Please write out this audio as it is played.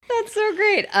That's so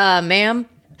great. Ma'am.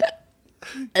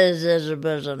 Is this a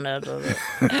business? Could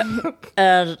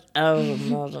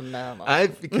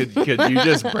you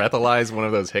just breathalyze one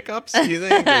of those hiccups, do you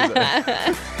think?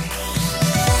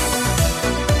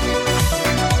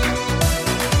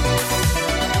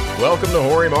 Welcome to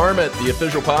Hoary Marmot, the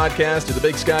official podcast of the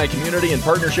Big Sky community in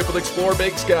partnership with Explore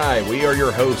Big Sky. We are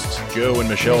your hosts, Joe and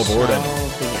Michelle Borden.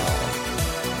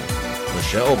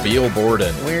 Michelle Beal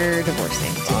Borden. We're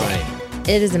divorcing today. Fine.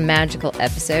 It is a magical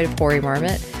episode of Hoary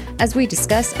Marmot as we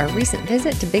discuss our recent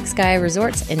visit to Big Sky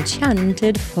Resort's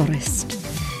Enchanted Forest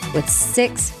with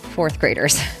 6 fourth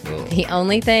graders. Oh. The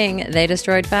only thing they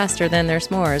destroyed faster than their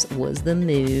s'mores was the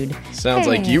mood. Sounds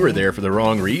like you were there for the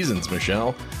wrong reasons,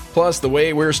 Michelle. Plus, the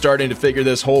way we're starting to figure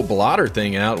this whole blotter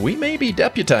thing out, we may be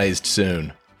deputized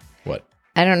soon. What?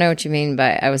 I don't know what you mean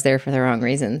by I was there for the wrong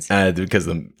reasons. Because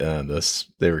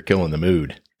they were killing the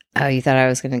mood. Oh, you thought I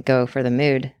was going to go for the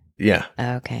mood? Yeah.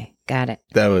 Okay, got it.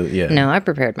 That was, yeah. No, I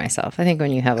prepared myself. I think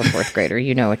when you have a fourth grader,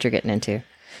 you know what you're getting into.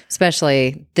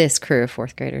 Especially this crew of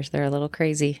fourth graders. They're a little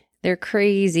crazy. They're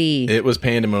crazy. It was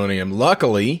pandemonium.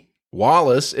 Luckily,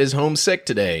 Wallace is homesick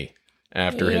today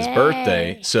after his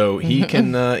birthday, so he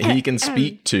can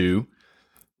speak to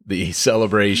the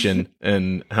celebration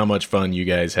and how much fun you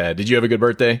guys had. Did you have a good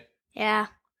birthday? Yeah.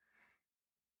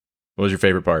 What was your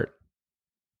favorite part?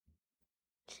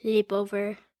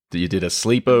 Sleepover. You did a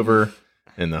sleepover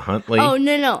in the Huntley. Oh,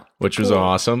 no. Which was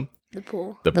awesome. The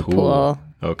pool. The pool.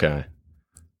 Okay.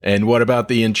 And what about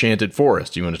the Enchanted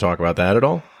Forest? Do you want to talk about that at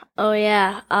all? Oh,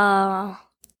 yeah.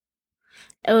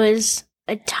 It was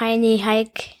a tiny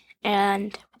hike,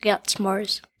 and we got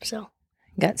s'mores, so.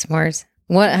 Got s'mores.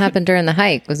 What happened during the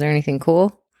hike? Was there anything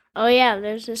cool? Oh, yeah.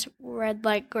 There's this red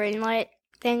light, green light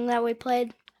thing that we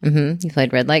played. Mm-hmm. You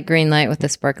played red light, green light with the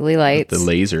sparkly lights. With the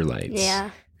laser lights.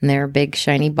 Yeah. And there were big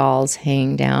shiny balls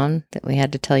hanging down that we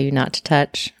had to tell you not to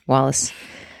touch. Wallace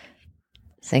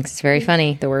thinks it's very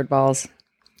funny, the word balls.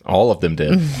 All of them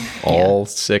did. All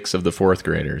 6 of the fourth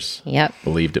graders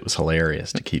believed it was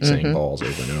hilarious to keep saying balls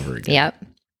over and over again. Yep.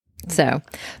 So,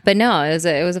 but no,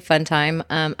 it was a fun time.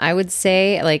 I would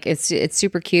say like it's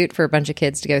super cute for a bunch of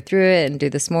kids to go through it and do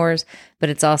the s'mores, but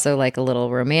it's also like a little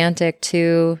romantic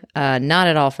too. Not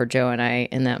at all for Joe and I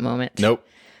in that moment. Nope.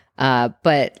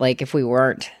 But like if we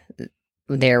weren't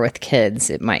there with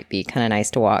kids, it might be kind of nice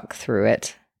to walk through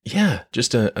it. Yeah,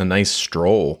 just a nice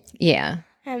stroll. Yeah.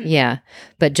 Yeah.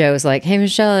 But Joe's like, hey,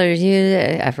 Michelle,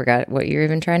 I forgot what you're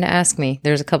even trying to ask me.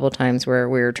 There's a couple of times where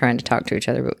we were trying to talk to each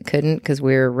other, but we couldn't because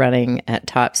we were running at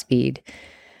top speed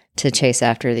to chase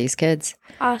after these kids.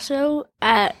 Also,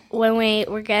 when we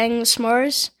were getting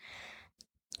s'mores,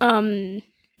 the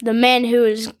man who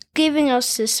was giving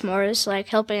us the s'mores, like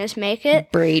helping us make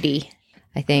it. Brady,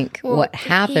 I think. What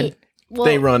happened?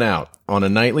 They run out on a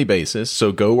nightly basis,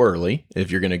 so go early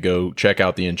if you're going to go check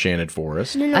out the Enchanted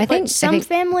Forest. No, I think some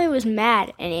family was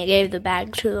mad, and he gave the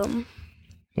bag to them.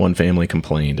 One family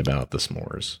complained about the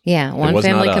s'mores. Yeah, one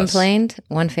family complained.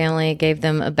 One family gave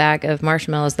them a bag of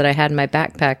marshmallows that I had in my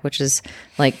backpack, which is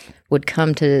like would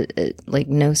come to like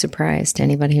no surprise to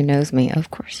anybody who knows me.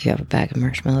 Of course, you have a bag of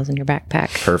marshmallows in your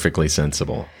backpack. Perfectly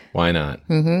sensible. Why not?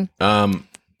 Mm-hmm.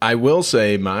 I will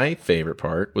say my favorite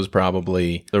part was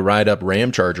probably the ride up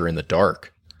Ram Charger in the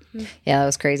dark. Yeah, that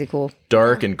was crazy cool.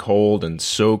 Dark and cold and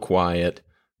so quiet.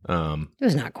 It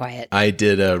was not quiet. I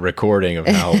did a recording of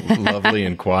how lovely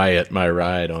and quiet my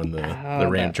ride on the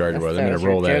Ram Charger was. I'm going to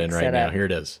roll that in right now. Here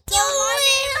it is.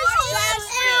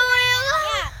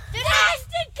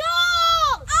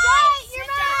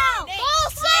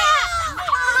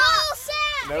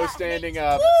 No standing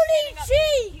up. Booty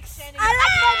cheeks. I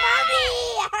like my mommy.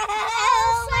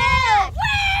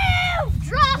 Woo!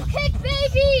 Drop kick,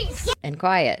 baby. And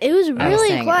quiet. It was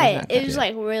really quiet. It was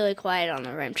like really quiet on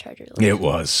the Ram Charger. It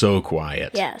was so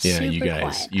quiet. Yeah, you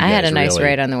guys. I had a nice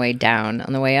ride on the way down.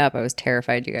 On the way up, I was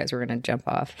terrified you guys were going to jump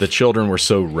off. The children were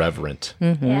so reverent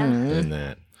in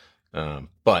that.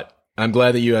 But I'm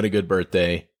glad that you had a good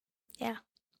birthday. Yeah.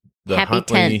 The Happy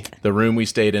Huntley, 10th. The room we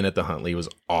stayed in at the Huntley was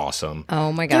awesome.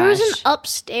 Oh my gosh. There was an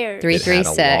upstairs.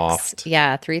 336.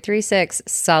 Yeah, 336.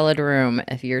 Solid room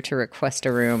if you're to request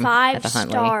a room at the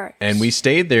Huntley. 5 stars. And we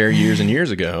stayed there years and years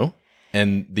ago.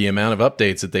 And the amount of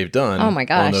updates that they've done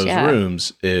on those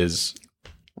rooms is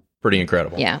pretty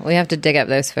incredible. Yeah, we have to dig up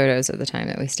those photos of the time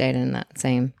that we stayed in that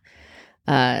same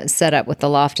setup with the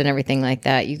loft and everything like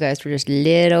that. You guys were just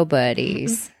little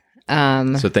buddies.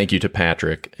 So thank you to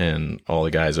Patrick and all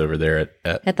the guys over there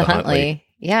at the Huntley.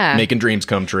 Yeah. Making dreams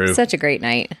come true. Such a great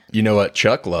night. You know what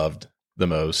Chuck loved the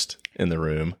most in the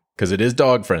room? Because it is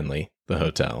dog friendly, the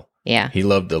hotel. Yeah. He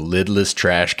loved the lidless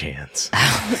trash cans.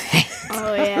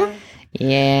 Oh, yeah.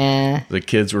 Yeah. The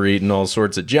kids were eating all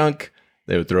sorts of junk.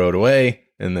 They would throw it away.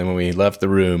 And then when we left the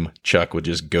room, Chuck would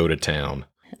just go to town.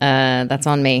 That's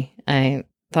on me. I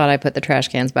thought I put the trash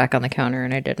cans back on the counter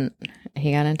and I didn't.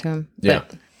 He got into them. Yeah.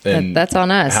 And that's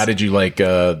on us. How did you like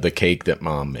the cake that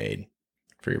Mom made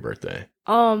for your birthday?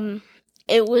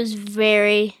 It was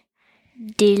very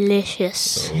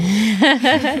delicious.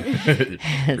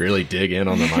 Really dig in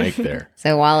on the mic there.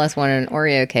 So Wallace wanted an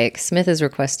Oreo cake. Smith is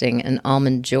requesting an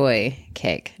Almond Joy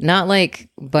cake. Not like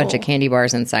a bunch of candy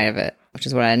bars inside of it, which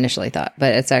is what I initially thought.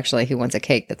 But it's actually he wants a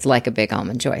cake that's like a big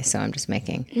Almond Joy. So I'm just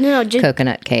making just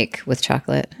coconut cake with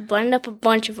chocolate. blend up a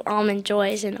bunch of Almond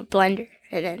Joys in a blender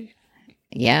and then...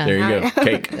 Yeah. There you go.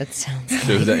 Cake. That sounds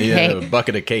So you have a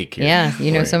bucket of cake here. Yeah,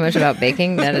 you know so much about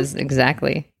baking. That is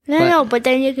exactly. No, but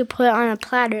then you could put it on a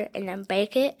platter and then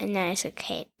bake it, and then it's a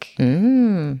cake.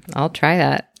 I'll try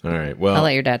that. All right. Well, I'll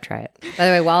let your dad try it. By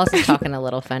the way, Wallace is talking a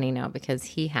little funny now because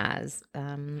he has a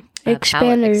palate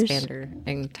expander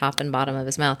in top and bottom of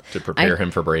his mouth. To prepare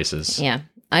him for braces. Yeah.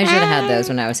 I should have had those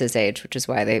when I was his age, which is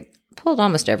why they pulled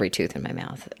almost every tooth in my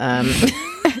mouth.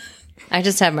 I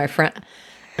just have my front...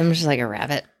 I'm just like a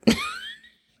rabbit.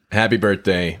 Happy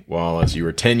birthday, Wallace. You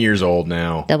were 10 years old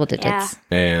now. Double digits.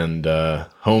 Yeah. And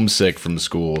homesick from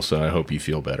school, so I hope you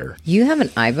feel better. You have an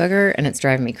eye booger, and it's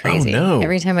driving me crazy. Oh, no.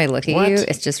 Every time I look at What? you,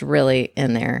 it's just really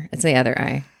in there. It's the other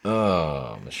eye.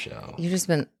 Oh, Michelle. You've just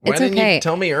been... Why It's didn't okay. you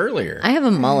tell me earlier? I have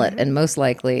a mullet, and most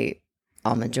likely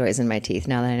Almond Joy's in my teeth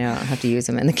now that I know I don't have to use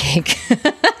them in the cake.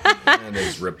 That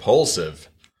is repulsive.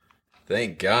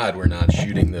 Thank God we're not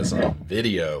shooting this on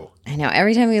video. I know.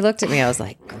 Every time he looked at me, I was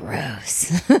like,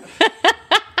 gross.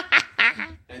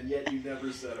 And yet you never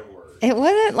said a word. It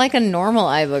wasn't like a normal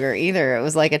eye booger either. It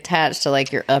was like attached to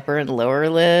like your upper and lower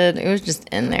lid. It was just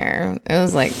in there. It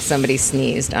was like somebody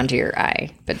sneezed onto your eye,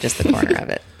 but just the corner of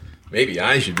it. Maybe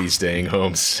I should be staying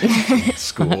home from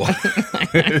school.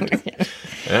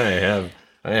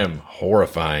 I am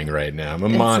horrifying right now. I'm a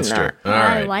monster. All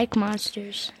I right. like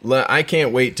monsters. I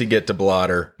can't wait to get to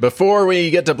Blotter. Before we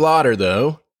get to Blotter,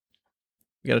 though,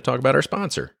 we got to talk about our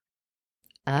sponsor.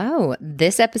 Oh,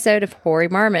 this episode of Hoary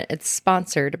Marmot is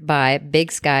sponsored by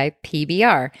Big Sky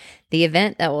PBR, the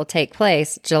event that will take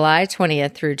place July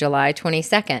 20th through July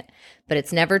 22nd. But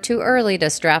it's never too early to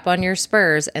strap on your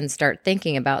spurs and start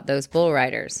thinking about those bull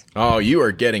riders. Oh, you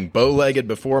are getting bow-legged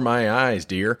before my eyes,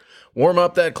 dear. Warm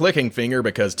up that clicking finger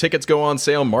because tickets go on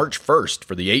sale March 1st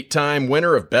for the 8-time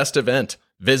winner of Best Event.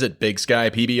 Visit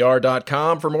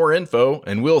BigSkyPBR.com for more info,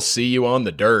 and we'll see you on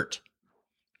the dirt.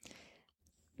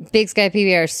 Big Sky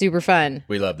PBR is super fun.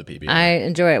 We love the PBR. I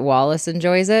enjoy it. Wallace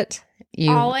enjoys it.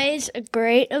 Always a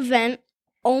great event.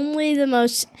 Only the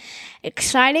most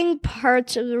exciting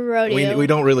parts of the rodeo. We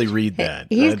don't really read that.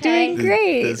 He's doing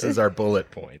great. This is our bullet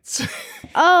points.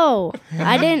 Oh,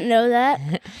 I didn't know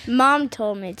that. Mom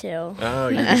told me to. Oh,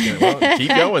 you're just gonna, well, keep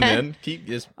going then. Keep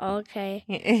just.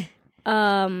 Okay.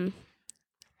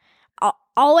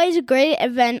 Always a great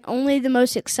event. Only the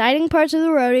most exciting parts of the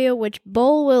rodeo, which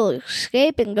bull will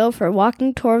escape and go for a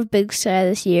walking tour of Big Sky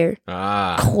this year?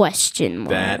 Question mark.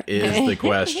 That is the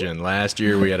question. Last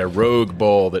year we had a rogue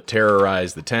bull that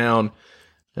terrorized the town,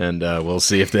 and we'll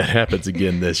see if that happens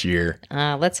again this year.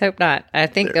 Let's hope not. I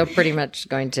think they're pretty much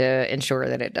going to ensure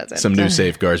that it doesn't. Some new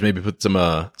safeguards. Maybe put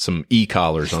some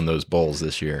e-collars on those bulls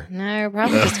this year. No,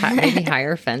 probably just maybe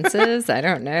higher fences. I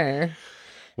don't know.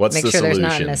 What's Make the sure solution?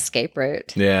 there's not an escape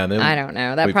route. Yeah, then I don't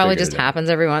know. That we probably figure just it out. happens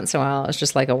every once in a while. It's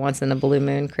just like a once in the blue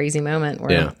moon crazy moment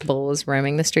where a bull is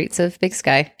roaming the streets of Big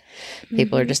Sky.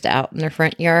 People are just out in their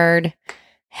front yard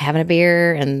having a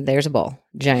beer, and there's a bull,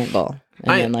 giant bull,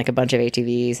 and then like a bunch of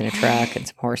ATVs and a truck and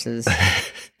some horses.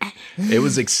 It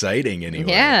was exciting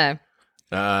anyway. Yeah.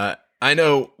 I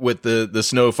know with the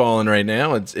snow falling right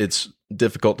now, it's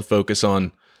difficult to focus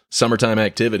on summertime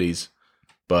activities,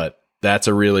 but that's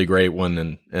a really great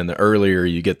one. And the earlier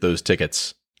you get those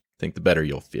tickets, I think the better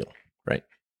you'll feel, right?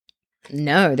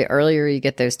 No, the earlier you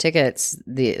get those tickets,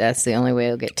 that's the only way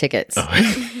you'll get tickets.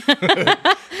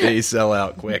 Oh. They sell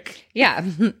out quick. Yeah.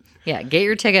 Yeah. Get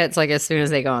your tickets like as soon as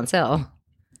they go on sale.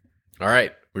 All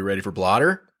right. We ready for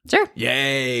Blotter? Sure.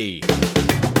 Yay.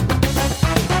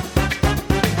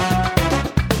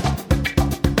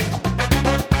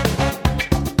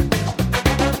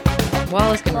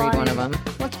 Wallace can read one of them.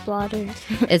 What's blotter?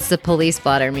 It's the police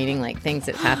blotter, meaning like things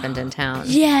that happened in town.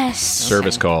 Yes.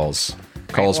 Service calls.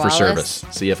 Calls for Wallace, service.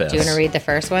 CFS. Do you want to read the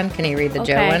first one? Can you read the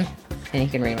Joe Okay. one? And you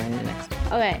can read one the next.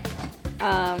 Okay.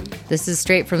 This is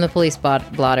straight from the police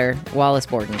blotter, Wallace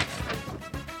Borden.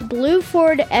 Blue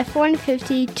Ford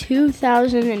F-150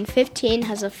 2015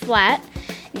 has a flat,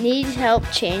 needs help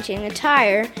changing the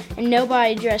tire, and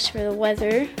nobody dressed for the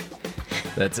weather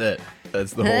That's it.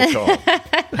 That's the whole call.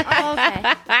 Oh,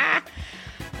 okay.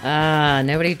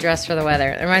 Nobody dressed for the weather.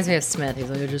 It reminds me of Smith. He's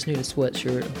like, I just need a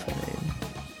sweatshirt.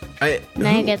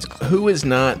 Now it gets cold. Who is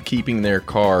not keeping their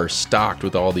car stocked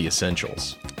with all the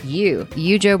essentials? You,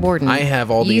 Joe Borden. I have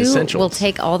all the essentials. You will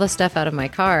take all the stuff out of my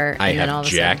car. I and then have all of a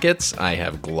jackets. I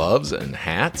have gloves and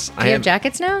hats. sudden, you have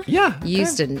jackets now? Yeah. You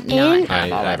used to not And-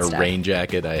 have all I have that a stuff. rain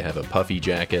jacket. I have a puffy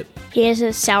jacket. He has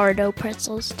his sourdough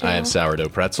pretzels too. I have sourdough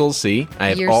pretzels. See, I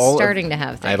have You're all. starting to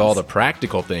have I have all the things.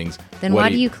 practical things. Then why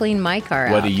do you clean my car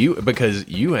out? What do you? Because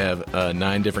you have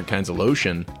 9 different kinds of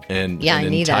lotion and Yeah, an I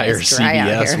need that. entire It's dry out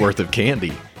CVS here. worth of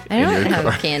candy. I in don't your have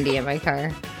car. candy in my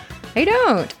car. I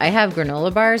don't. I have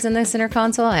granola bars in the center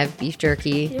console. I have beef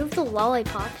jerky. You have the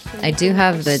lollipops. I do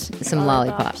have some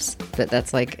lollipops, but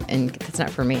that's that's not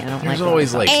for me. I don't There's like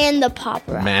always lollipops. And the pop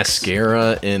rocks.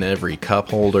 mascara in every cup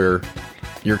holder.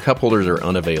 Your cup holders are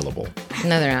unavailable.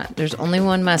 No, they're not. There's only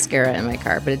one mascara in my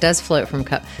car, but it does float from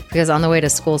cup because on the way to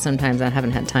school sometimes I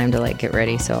haven't had time to get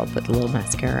ready, so I'll put a little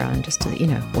mascara on just to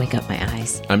wake up my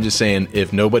eyes. I'm just saying,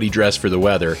 if nobody dressed for the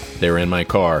weather, they were in my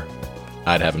car,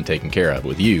 I'd have them taken care of.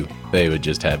 With you, they would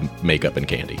just have makeup and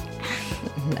candy.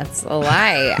 That's a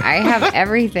lie. I have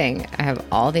everything. I have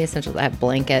all the essentials. I have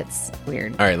blankets.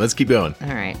 Weird. All right, let's keep going.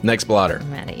 All right. Next blotter.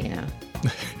 I'm mad at you now.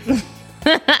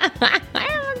 I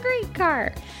have a great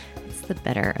car. It's the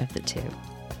better of the two.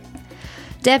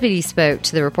 Deputy spoke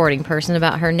to the reporting person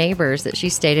about her neighbors that she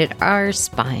stated are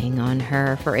spying on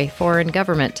her for a foreign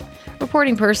government.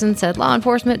 Reporting person said law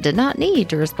enforcement did not need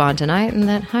to respond tonight and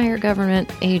that higher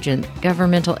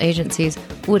governmental agencies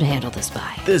would handle the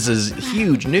spy. This is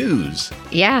huge news.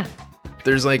 Yeah.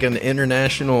 There's like an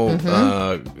international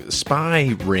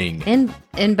spy ring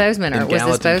In Bozeman, or in was this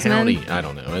Gallatin Bozeman? County. I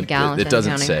don't know. Gallatin It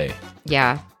doesn't County. say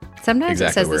Yeah. Sometimes exactly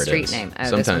it says where the it street is. name. Oh,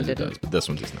 Sometimes this one it didn't. does, but this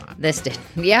one does not. This did.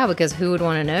 Yeah, because who would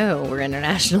want to know where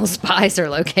international spies are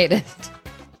located?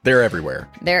 They're everywhere.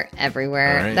 They're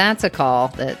everywhere. All right. That's a call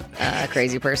that a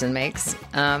crazy person makes.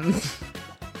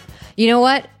 You know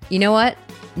what?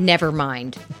 Never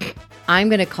mind. I'm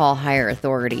going to call higher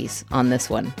authorities on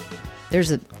this one. There's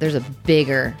a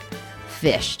bigger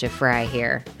fish to fry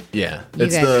here. Yeah. You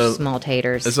guys are small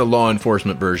taters. It's a law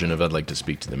enforcement version of I'd like to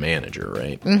speak to the manager,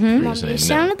 right? Mm-hmm. You're saying You no.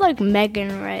 sounded like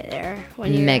Megan right there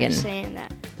when you Megan. were saying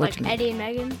that. Which Like Eddie and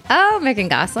Megan. Oh, Megan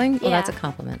Gosling? Well, Yeah. that's a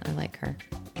compliment. I like her.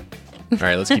 All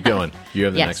right, let's keep going. You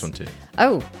have the Yes. next one, too.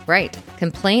 Oh, right.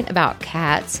 Complaint about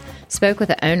cats. Spoke with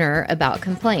the owner about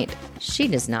complaint. She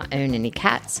does not own any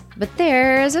cats, but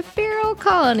there is a feral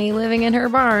colony living in her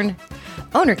barn.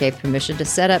 Owner gave permission to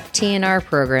set up TNR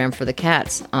program for the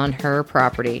cats on her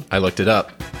property. I looked it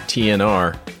up.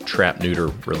 TNR, trap, neuter,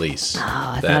 release. Oh,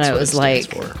 I That's thought it what was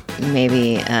stands like for.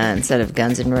 maybe instead of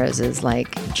Guns N' Roses,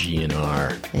 like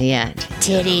GNR.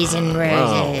 titties and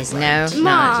roses. No,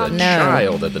 Mom. There's a no.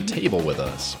 child at the table with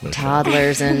us.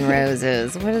 Toddlers and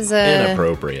roses. What is a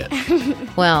Inappropriate.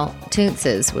 Well,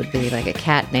 Toonces would be like a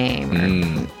cat name. Or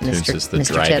It's Mr. just the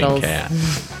Mr. driving Tittles. cat.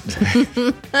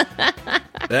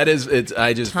 That is, it's.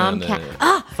 I just found Tomcat.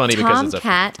 that funny because it's a.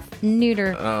 Tomcat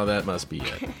neuter. Oh, that must be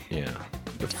it. Yeah.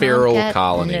 The feral Tomcat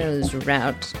colony. nose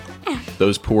route.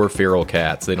 Those poor feral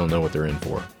cats. They don't know what they're in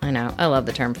for. I know. I love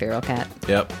the term feral cat.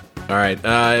 Yep. All right.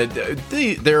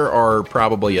 There are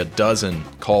probably a dozen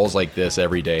calls like this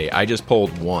every day. I just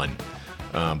pulled one,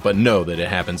 but know that it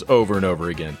happens over and over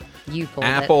again. You pulled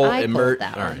Apple it. I pulled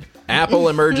that All one. right. Apple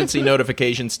emergency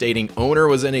notification stating owner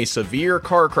was in a severe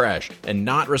car crash and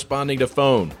not responding to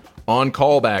phone. On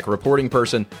callback, reporting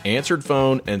person answered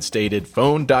phone and stated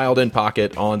phone dialed in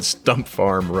pocket on Stump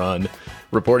Farm run.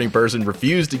 Reporting person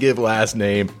refused to give last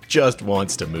name, just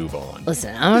wants to move on.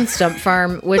 Listen, I'm on Stump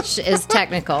Farm, which is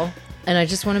technical, and I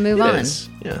just want to move It on. is.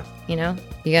 Yeah. You know,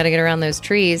 you got to get around those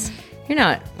trees. You're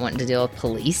not wanting to deal with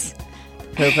police.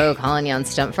 Popo calling you on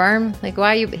Stump Farm. Like,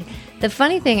 why you? The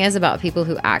funny thing is about people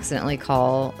who accidentally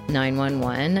call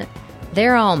 911,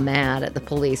 they're all mad at the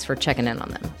police for checking in on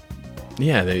them.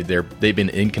 Yeah, they've been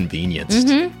inconvenienced.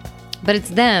 Mm-hmm. But it's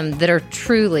them that are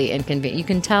truly inconvenient. You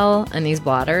can tell in these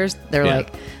blotters, they're Yeah.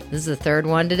 like, this is the third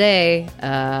one today.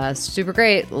 Super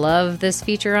great. Love this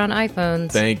feature on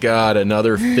iPhones. Thank God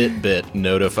another Fitbit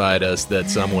notified us that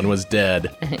someone was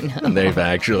dead. I know. They've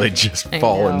actually just I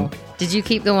fallen. know. Did you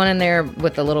keep the one in there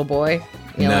with the little boy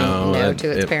yelling no to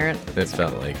its parent? It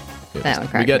felt like That one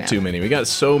we cracked got me up. too many. We got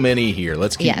so many here.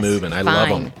 Let's keep moving. I love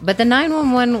fine. them. But the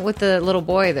 911 with the little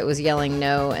boy that was yelling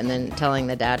no and then telling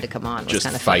the dad to come on was Just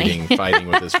kind of fighting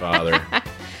with his father.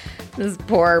 This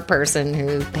poor person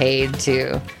who paid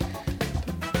to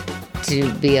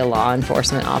be a law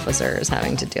enforcement officer is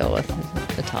having to deal with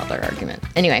a toddler argument.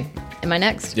 Anyway, am I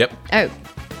next? Yep. Oh,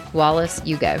 Wallace,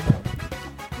 you go.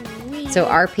 So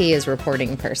RP is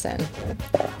reporting person.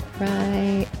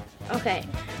 Right. Okay.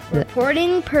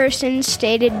 Reporting person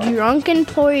stated drunk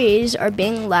employees are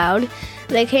being loud.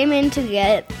 They came in to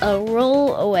get a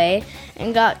roll away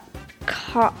and got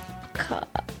caught.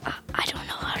 I don't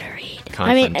know how to read.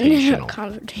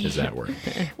 Confrontational. Is that word?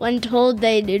 When told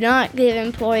they do not give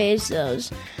employees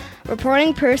those.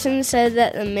 Reporting person said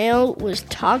that the male was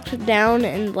talked down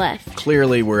and left.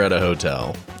 Clearly, we're at a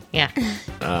hotel. Yeah.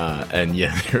 And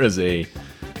yeah, there was a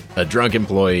drunk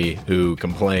employee who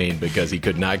complained because he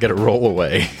could not get a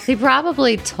rollaway. He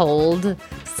probably told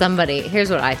somebody. Here's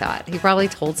what I thought. He probably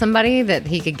told somebody that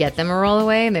he could get them a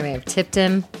rollaway, and they may have tipped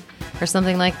him or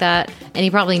something like that. And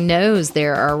he probably knows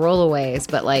there are rollaways,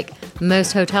 but like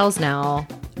most hotels now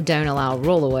don't allow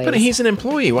rollaways. But he's an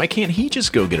employee. Why can't he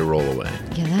just go get a rollaway?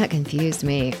 Yeah, that confused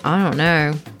me. I don't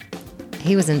know.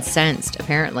 He was incensed,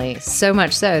 apparently. So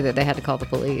much so that they had to call the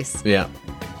police. Yeah.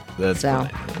 That's so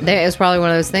it was probably one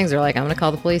of those things. They're like, I'm going to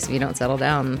call the police if you don't settle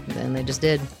down. And they just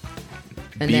did.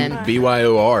 And then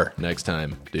BYOR next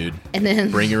time, dude. And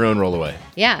then bring your own rollaway.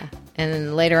 Yeah. And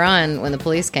then later on, when the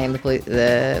police came,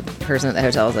 the person at the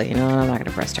hotel was like, you know what, I'm not going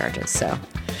to press charges. So, all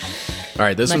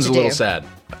right, this one's a little sad.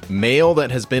 Male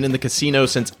that has been in the casino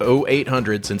since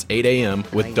 0800, since 8 a.m.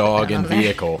 with dog and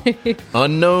vehicle.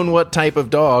 Unknown what type of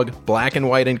dog, black and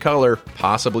white in color,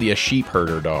 possibly a sheep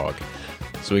herder dog.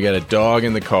 So we got a dog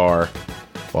in the car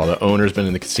while the owner's been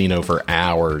in the casino for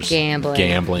hours.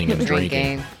 Gambling and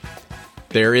drinking.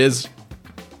 There is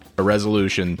a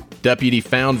resolution. Deputy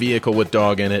found vehicle with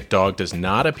dog in it. Dog does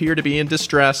not appear to be in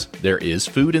distress. There is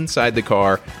food inside the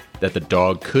car that the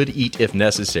dog could eat if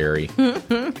necessary.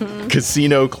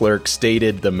 Casino clerk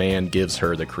stated the man gives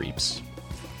her the creeps.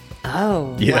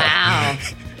 Oh, yeah. Wow.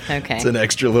 Okay. It's an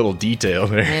extra little detail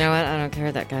there. You know what? I don't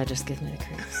care. That guy just gives me the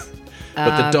creeps.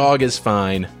 But the dog is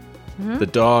fine. Mm-hmm. The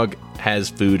dog has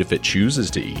food if it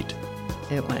chooses to eat.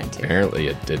 It wanted to. Apparently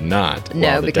it did not.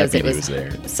 No, because it was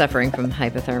there. Suffering from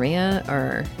hypothermia,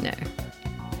 or no?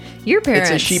 Your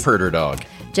parents... It's a sheep herder dog.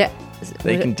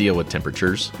 They can deal with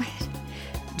temperatures. What?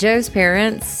 Joe's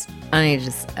parents,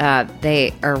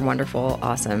 they are wonderful,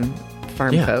 awesome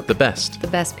farm folk. The best. The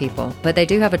best people. But they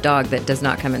do have a dog that does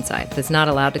not come inside. That's not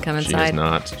allowed to come inside. She is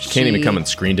not. She can't even come in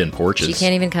screened-in porches. She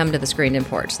can't even come to the screened-in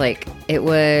porch. Like, it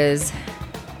was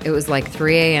like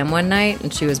 3 a.m. one night,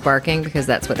 and she was barking because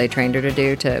that's what they trained her to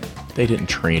do. They didn't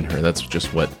train her. That's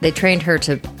just what... They trained her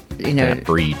to, that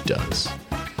breed does.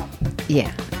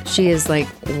 Yeah. She is like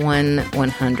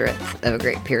 1/100th of a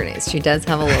Great Pyrenees. She does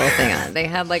have a little thing on it. They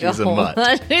have like She's a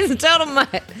mutt. She's a total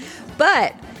mutt.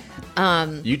 But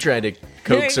you tried to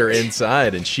coax her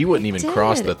inside, and she wouldn't even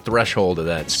cross the threshold of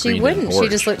that screen. She wouldn't. She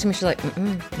just looked at me. She's like,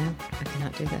 no, I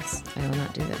cannot do this. I will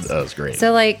not do this. That was great.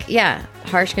 So like, yeah,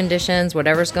 harsh conditions,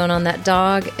 whatever's going on, that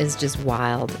dog is just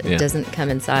wild. It doesn't come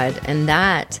inside. And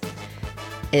that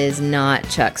is not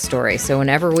Chuck's story. So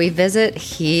whenever we visit,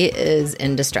 he is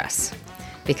in distress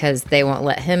because they won't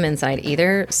let him inside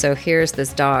either. So here's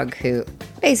this dog who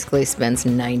basically spends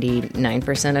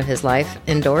 99% of his life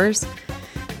indoors.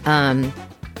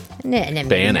 Banished.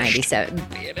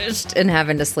 Banished and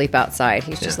having to sleep outside.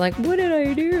 He's just like, what did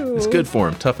I do? It's good for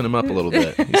him. Toughen him up a little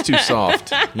bit. He's too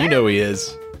soft. You know he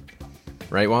is.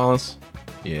 Right, Wallace?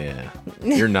 Yeah.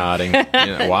 You're nodding.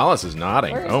 Wallace is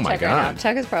nodding. Oh, my God.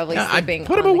 Chuck is probably sleeping. I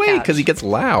put him away because he gets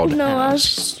loud. No, I was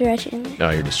stretching.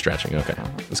 Oh, you're just stretching. Okay.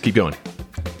 Let's keep going.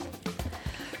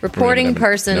 Reporting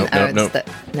person. Nope.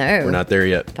 No. We're not there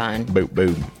yet. Fine.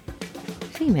 Boom.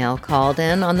 Female called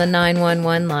in on the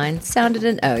 911 line. Sounded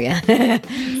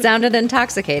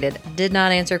intoxicated. Did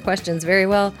not answer questions very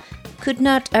well. Could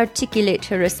not articulate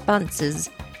her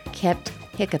responses. Kept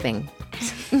hiccuping.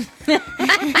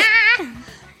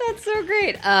 That's so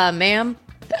great. Ma'am.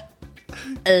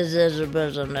 Could you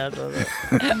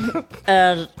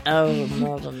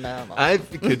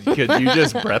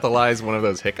just breathalyze one of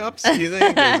those hiccups, do you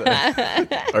think?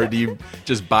 Or do you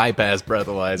just bypass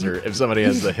breathalyzer? If somebody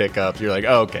has the hiccups, you're like,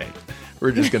 oh, okay,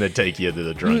 we're just going to take you to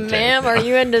the drunk tank. Ma'am, are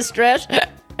you in distress?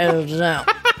 Oh, no.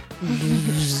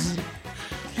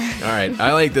 All right,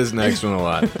 I like this next one a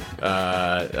lot.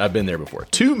 I've been there before.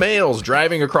 2 males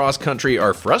driving across country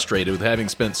are frustrated with having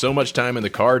spent so much time in the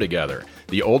car together.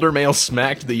 The older male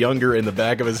smacked the younger in the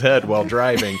back of his head while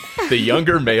driving. The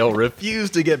younger male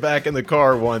refused to get back in the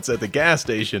car once at the gas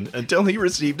station until he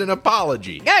received an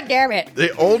apology. God damn it.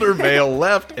 The older male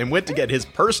left and went to get his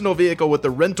personal vehicle with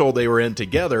the rental they were in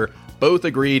together. Both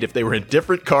agreed if they were in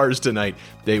different cars tonight,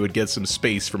 they would get some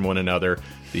space from one another.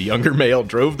 The younger male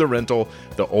drove the rental.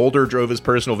 The older drove his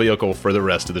personal vehicle for the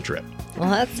rest of the trip. Well,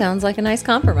 that sounds like a nice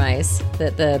compromise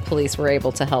that the police were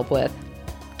able to help with.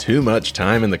 Too much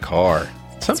time in the car.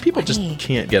 Some people just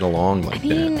can't get along like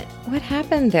that. What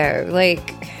happened though?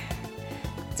 Like,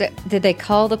 did they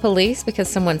call the police because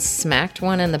someone smacked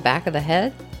one in the back of the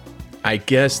head? I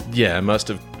guess, yeah, it must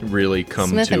have really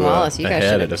come Smith to and Wallace, you a guys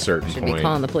head at a certain should point. be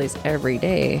calling the police every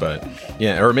day. But,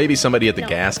 yeah, or maybe somebody at the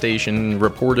gas station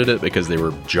reported it because they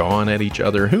were jawing at each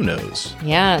other. Who knows?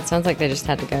 Yeah, it sounds like they just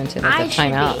had to go into like, I a should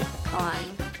timeout. be calling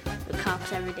the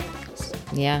cops every day.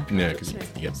 Yeah. Yeah, because you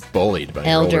get bullied by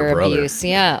Elder your older brother. abuse.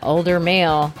 Yeah, older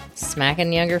male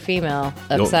smacking younger female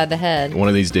upside the head. One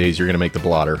of these days, you're going to make the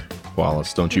blotter,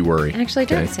 Wallace. Don't you worry. Actually,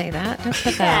 don't say that. Don't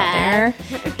put that out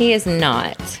there. He is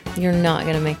not. You're not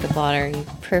going to make the blotter, you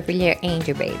purple little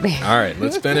angel baby. All right,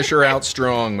 let's finish her out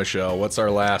strong, Michelle. What's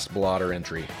our last blotter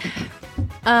entry?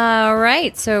 All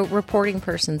right. So, reporting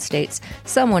person states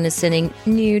someone is sending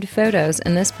nude photos,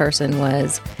 and this person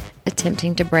was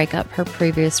attempting to break up her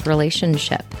previous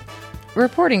relationship.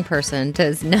 Reporting person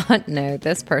does not know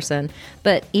this person,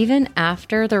 but even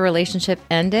after the relationship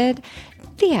ended,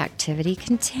 the activity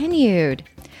continued.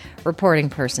 Reporting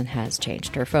person has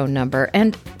changed her phone number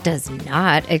and does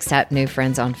not accept new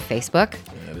friends on Facebook.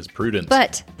 That is prudent.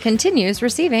 But continues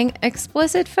receiving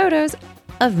explicit photos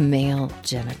of male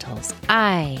genitals.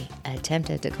 I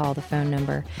attempted to call the phone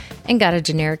number and got a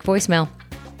generic voicemail.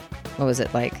 What was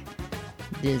it like?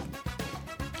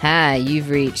 Hi,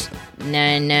 you've reached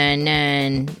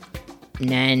 999.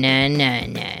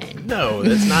 No,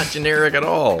 that's not generic at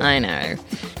all. I know.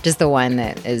 Just the one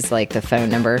that is like the phone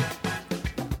number.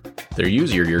 Their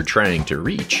user you're trying to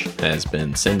reach has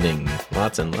been sending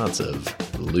lots and lots of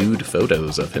lewd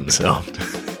photos of himself.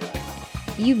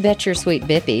 You bet your sweet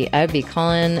bippy I'd be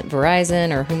calling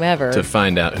Verizon or whomever to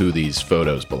find out who these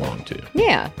photos belong to.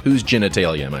 Yeah. Whose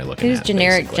genitalia am I looking Who's at?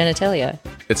 generic basically? genitalia?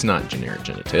 It's not generic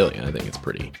genitalia. I think it's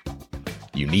pretty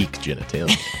unique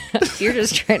genitalia. You're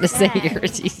just trying to say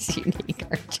yours is unique,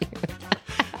 aren't you?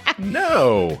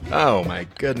 No. Oh my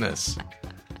goodness.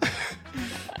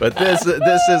 But this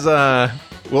is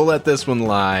we'll let this one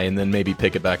lie and then maybe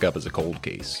pick it back up as a cold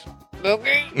case.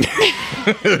 Okay.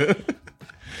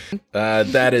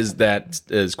 That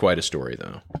is quite a story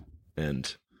though.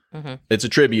 And it's a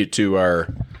tribute to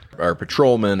our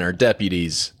patrolmen, our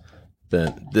deputies,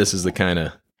 that this is the kind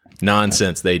of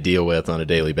nonsense they deal with on a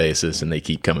daily basis, and they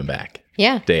keep coming back.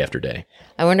 Yeah. Day after day.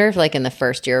 I wonder if, like, in the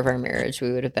first year of our marriage,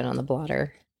 we would have been on the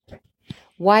blotter.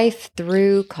 Wife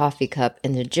threw coffee cup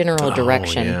in the general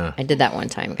direction. Yeah. I did that one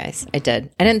time, guys. I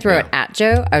did. I didn't throw it at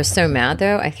Joe. I was so mad,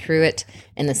 though. I threw it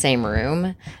in the same room.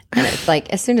 And it's like,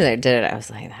 as soon as I did it, I was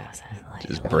like, that was like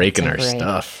Just breaking our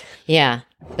stuff. Yeah.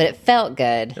 But it felt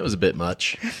good. It was a bit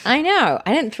much. I know.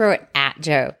 I didn't throw it at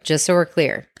Joe, just so we're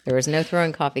clear. There was no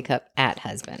throwing coffee cup at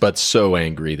husband. But so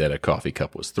angry that a coffee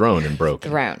cup was thrown and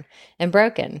broken. Thrown and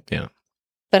broken. Yeah.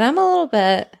 But I'm a little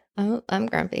bit, I'm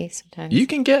grumpy sometimes. You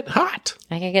can get hot.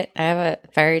 I have a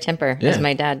fiery temper, Yeah. as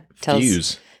my dad tells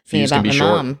Fuse me can about be my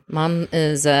short. mom. Mom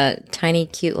is a tiny,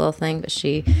 cute little thing, but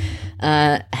she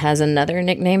has another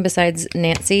nickname besides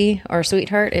Nancy or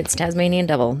Sweetheart. It's Tasmanian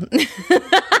Devil.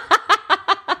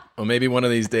 Well, maybe one of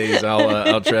these days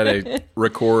I'll try to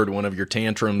record one of your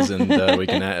tantrums and we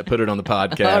can put it on the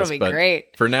podcast. That'll be but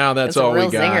great. For now, that's Some all we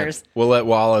real got. zingers. We'll let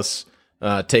Wallace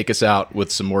take us out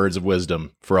with some words of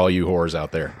wisdom for all you whores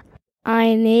out there.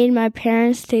 I need my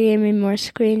parents to give me more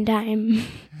screen time.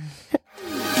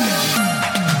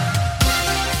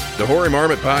 The Hoary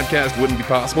Marmot podcast wouldn't be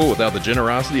possible without the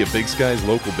generosity of Big Sky's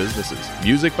local businesses.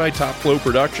 Music by Top Flow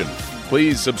Production.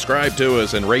 Please subscribe to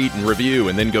us and rate and review,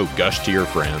 and then go gush to your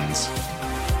friends.